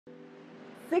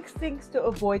6 things to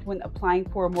avoid when applying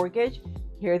for a mortgage.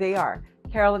 Here they are.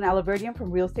 Carolyn Alaverdian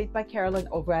from Real Estate by Carolyn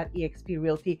over at eXp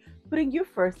Realty, putting you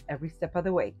first every step of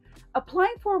the way.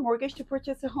 Applying for a mortgage to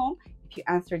purchase a home? If you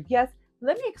answered yes,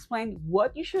 let me explain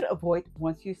what you should avoid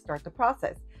once you start the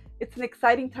process. It's an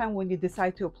exciting time when you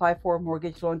decide to apply for a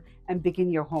mortgage loan and begin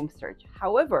your home search.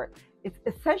 However, it's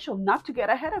essential not to get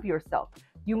ahead of yourself.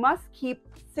 You must keep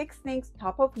 6 things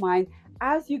top of mind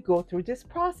as you go through this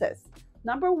process.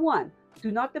 Number 1, do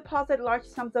not deposit large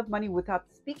sums of money without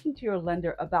speaking to your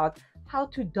lender about how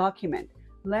to document.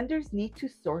 Lenders need to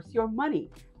source your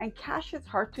money, and cash is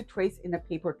hard to trace in a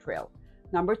paper trail.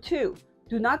 Number 2,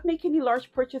 do not make any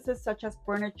large purchases such as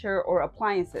furniture or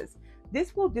appliances.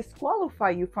 This will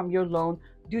disqualify you from your loan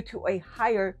due to a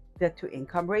higher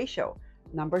debt-to-income ratio.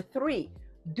 Number 3,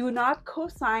 do not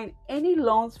co-sign any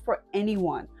loans for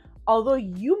anyone. Although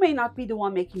you may not be the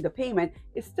one making the payment,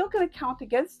 it's still going to count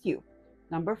against you.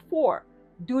 Number 4,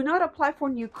 do not apply for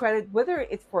new credit, whether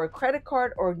it's for a credit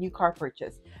card or a new car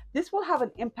purchase. This will have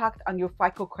an impact on your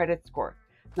FICO credit score.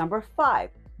 Number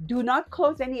 5, do not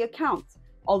close any accounts.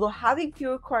 Although having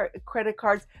fewer credit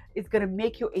cards is going to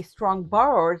make you a strong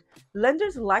borrower,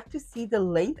 lenders like to see the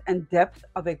length and depth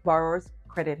of a borrower's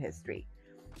credit history.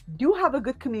 Do have a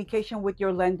good communication with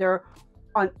your lender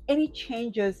on any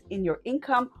changes in your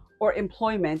income or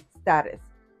employment status.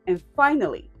 And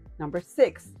finally, number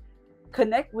 6,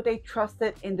 connect with a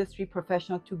trusted industry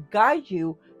professional to guide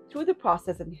you through the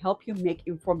process and help you make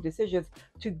informed decisions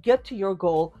to get to your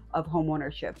goal of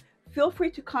homeownership. Feel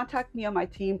free to contact me on my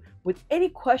team with any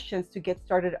questions to get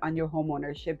started on your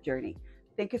homeownership journey.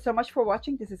 Thank you so much for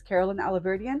watching. This is Carolyn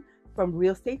Alaverdian from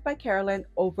Real Estate by Carolyn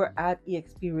over at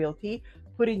eXp Realty,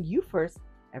 putting you first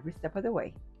every step of the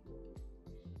way.